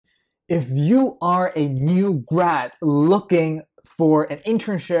If you are a new grad looking for an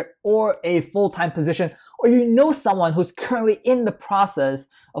internship or a full-time position, or you know someone who's currently in the process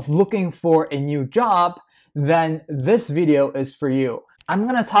of looking for a new job, then this video is for you. I'm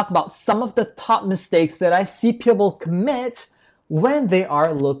going to talk about some of the top mistakes that I see people commit when they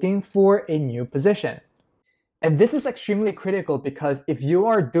are looking for a new position. And this is extremely critical because if you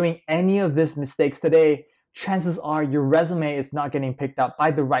are doing any of these mistakes today, chances are your resume is not getting picked up by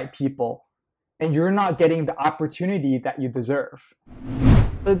the right people and you're not getting the opportunity that you deserve.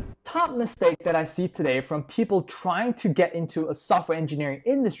 The top mistake that I see today from people trying to get into a software engineering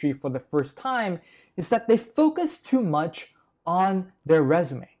industry for the first time is that they focus too much on their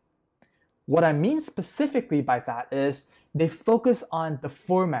resume. What I mean specifically by that is they focus on the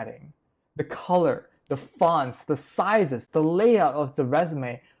formatting, the color, the fonts, the sizes, the layout of the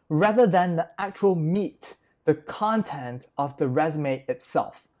resume, rather than the actual meat, the content of the resume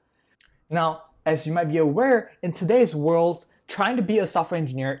itself. Now, as you might be aware, in today's world, trying to be a software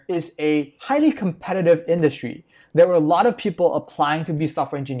engineer is a highly competitive industry. There are a lot of people applying to be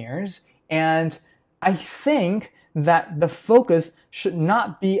software engineers, and I think that the focus should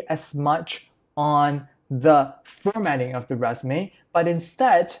not be as much on the formatting of the resume, but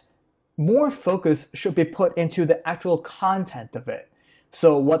instead, more focus should be put into the actual content of it.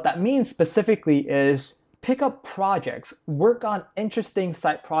 So what that means specifically is pick up projects, work on interesting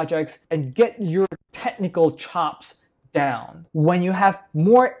side projects, and get your technical chops down. When you have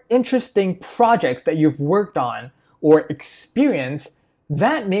more interesting projects that you've worked on or experienced,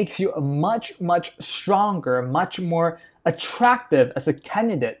 that makes you a much stronger, much more attractive as a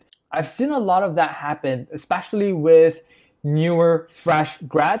candidate. I've seen a lot of that happen, especially with newer, fresh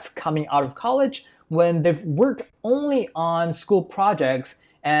grads coming out of college when they've worked only on school projects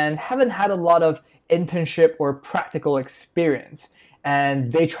and haven't had a lot of internship or practical experience.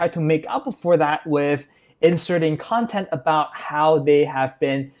 And they try to make up for that with inserting content about how they have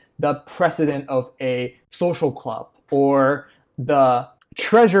been the president of a social club or the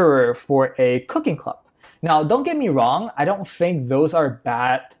treasurer for a cooking club. Now, don't get me wrong, I don't think those are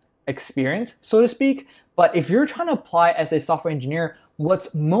bad experience, so to speak, but if you're trying to apply as a software engineer,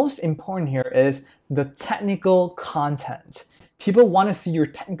 what's most important here is the technical content. People want to see your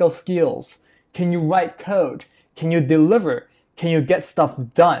technical skills. Can you write code? Can you deliver? Can you get stuff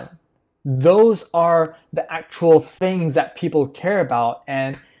done? Those are the actual things that people care about,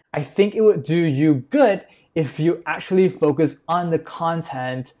 and I think it would do you good if you actually focus on the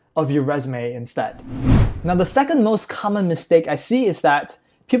content of your resume instead. Now, the second most common mistake I see is that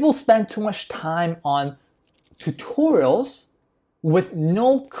people spend too much time on tutorials with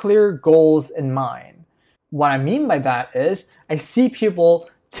no clear goals in mind. What I mean by that is I see people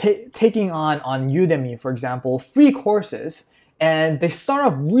taking on Udemy, for example, free courses, and they start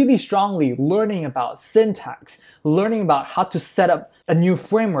off really strongly learning about syntax, learning about how to set up a new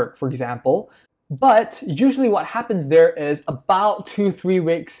framework, for example. But usually what happens there is about 2-3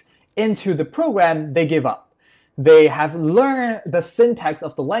 weeks into the program, they give up. They have learned the syntax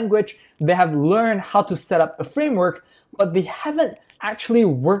of the language, they have learned how to set up the framework, but they haven't actually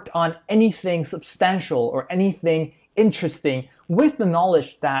worked on anything substantial or anything interesting with the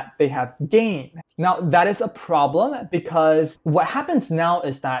knowledge that they have gained. Now, that is a problem because what happens now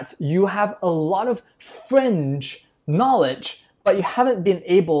is that you have a lot of fringe knowledge, but you haven't been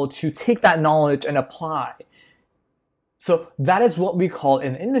able to take that knowledge and apply. So that is what we call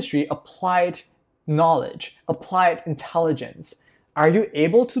in the industry applied knowledge, applied intelligence. Are you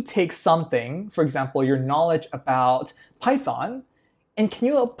able to take something, for example, your knowledge about Python, and can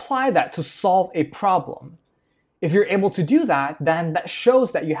you apply that to solve a problem? If you're able to do that, then that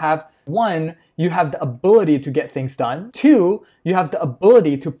shows that you have, one, you have the ability to get things done. Two, you have the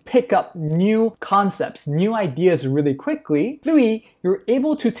ability to pick up new concepts, new ideas really quickly. Three, you're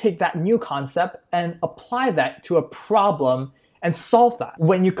able to take that new concept and apply that to a problem and solve that.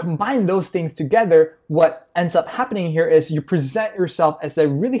 When you combine those things together, what ends up happening here is you present yourself as a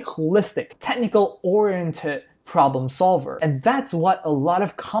really holistic, technical-oriented problem solver. And that's what a lot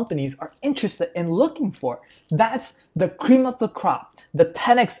of companies are interested in looking for. That's the cream of the crop, the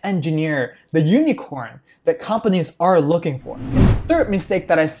 10x engineer, the unicorn that companies are looking for. And the third mistake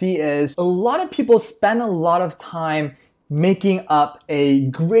that I see is a lot of people spend a lot of time making up a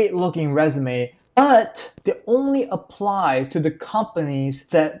great looking resume, but they only apply to the companies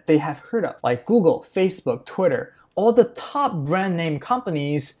that they have heard of, like Google, Facebook, Twitter, all the top brand name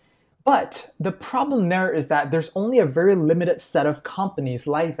companies. But the problem there is that there's only a very limited set of companies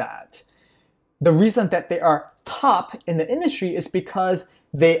like that. The reason that they are top in the industry is because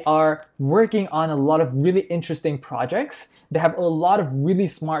they are working on a lot of really interesting projects. they have a lot of really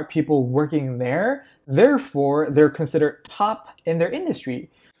smart people working there. Therefore, they're considered top in their industry.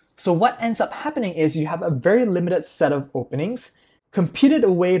 So what ends up happening is you have a very limited set of openings competed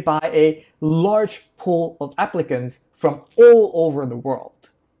away by a large pool of applicants from all over the world.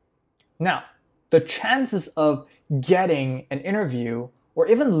 Now, the chances of getting an interview or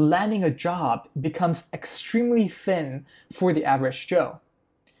even landing a job becomes extremely thin for the average Joe.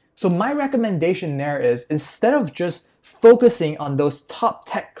 So my recommendation there is, instead of just focusing on those top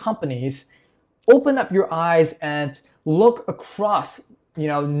tech companies, open up your eyes and look across,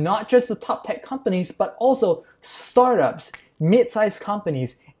 not just the top tech companies, but also startups, mid-sized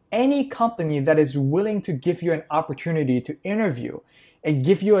companies, any company that is willing to give you an opportunity to interview and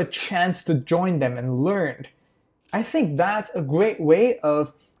give you a chance to join them and learn. I think that's a great way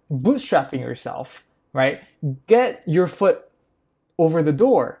of bootstrapping yourself, right? Get your foot over the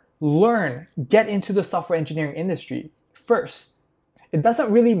door, learn, get into the software engineering industry first. It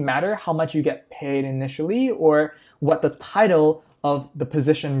doesn't really matter how much you get paid initially or what the title of the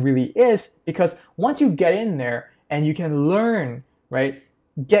position really is, because once you get in there and you can learn, right,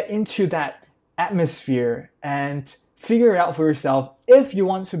 get into that atmosphere and figure it out for yourself if you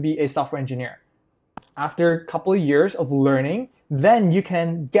want to be a software engineer. After a couple of years of learning, then you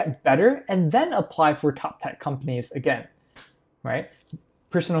can get better and then apply for top tech companies again, right?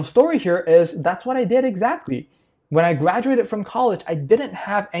 Personal story here is that's what I did exactly. When I graduated from college, I didn't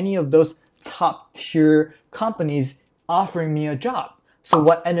have any of those top tier companies offering me a job. So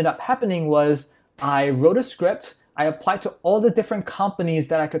what ended up happening was I wrote a script, I applied to all the different companies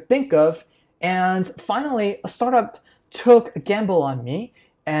that I could think of, and finally a startup took a gamble on me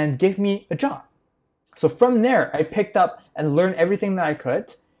and gave me a job. So from there, I picked up and learned everything that I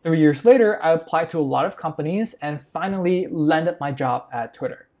could. 3 years later, I applied to a lot of companies and finally landed my job at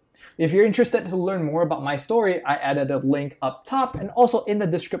Twitter. If you're interested to learn more about my story, I added a link up top and also in the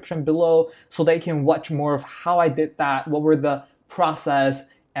description below so that you can watch more of how I did that, what were the process,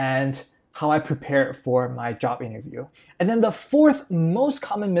 and how I prepared for my job interview. And then the fourth most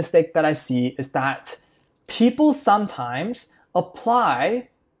common mistake that I see is that people sometimes apply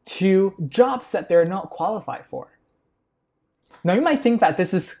to jobs that they're not qualified for. Now you might think that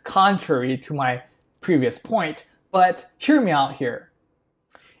this is contrary to my previous point, but hear me out here.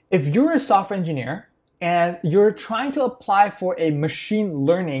 If you're a software engineer and you're trying to apply for a machine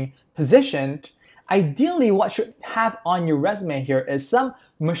learning position, ideally what should have on your resume here is some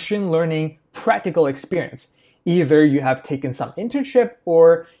machine learning practical experience. Either you have taken some internship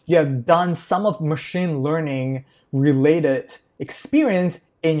or you have done some of machine learning related experience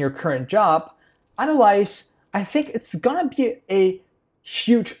in your current job. Otherwise, I think it's gonna be a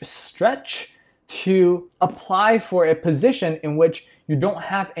huge stretch to apply for a position in which you don't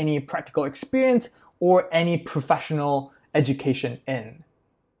have any practical experience or any professional education in.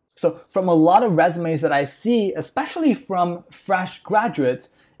 So from a lot of resumes that I see, especially from fresh graduates,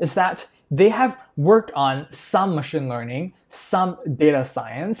 is that they have worked on some machine learning, some data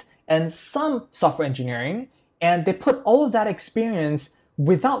science, and some software engineering, and they put all of that experience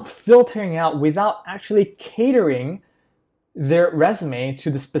without filtering out, without actually catering their resume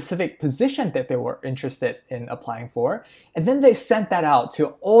to the specific position that they were interested in applying for. And then they sent that out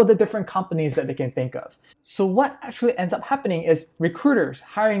to all the different companies that they can think of. So what actually ends up happening is recruiters,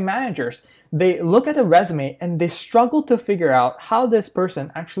 hiring managers, they look at the resume and they struggle to figure out how this person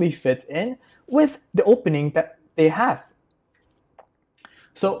actually fits in with the opening that they have.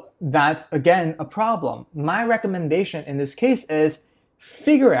 So that's, again, a problem. My recommendation in this case is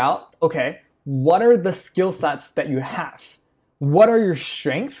figure out, okay, what are the skill sets that you have? What are your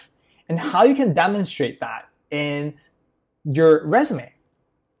strengths? And how you can demonstrate that in your resume.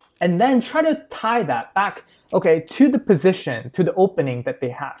 And then try to tie that back, okay, to the position, to the opening that they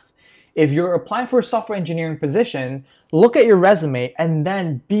have. If you're applying for a software engineering position, look at your resume and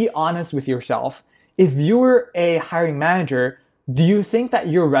then be honest with yourself. If you're a hiring manager, do you think that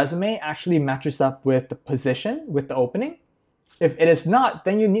your resume actually matches up with the position, with the opening? If it is not,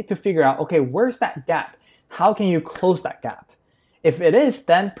 then you need to figure out, okay, where's that gap? How can you close that gap? If it is,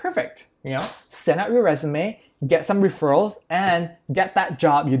 then perfect. Send out your resume, get some referrals, and get that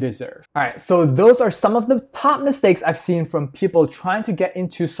job you deserve. All right, so those are some of the top mistakes I've seen from people trying to get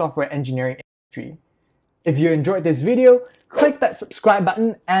into software engineering industry. If you enjoyed this video, click that subscribe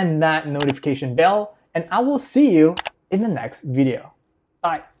button and that notification bell, and I will see you in the next video.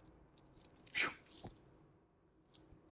 Bye.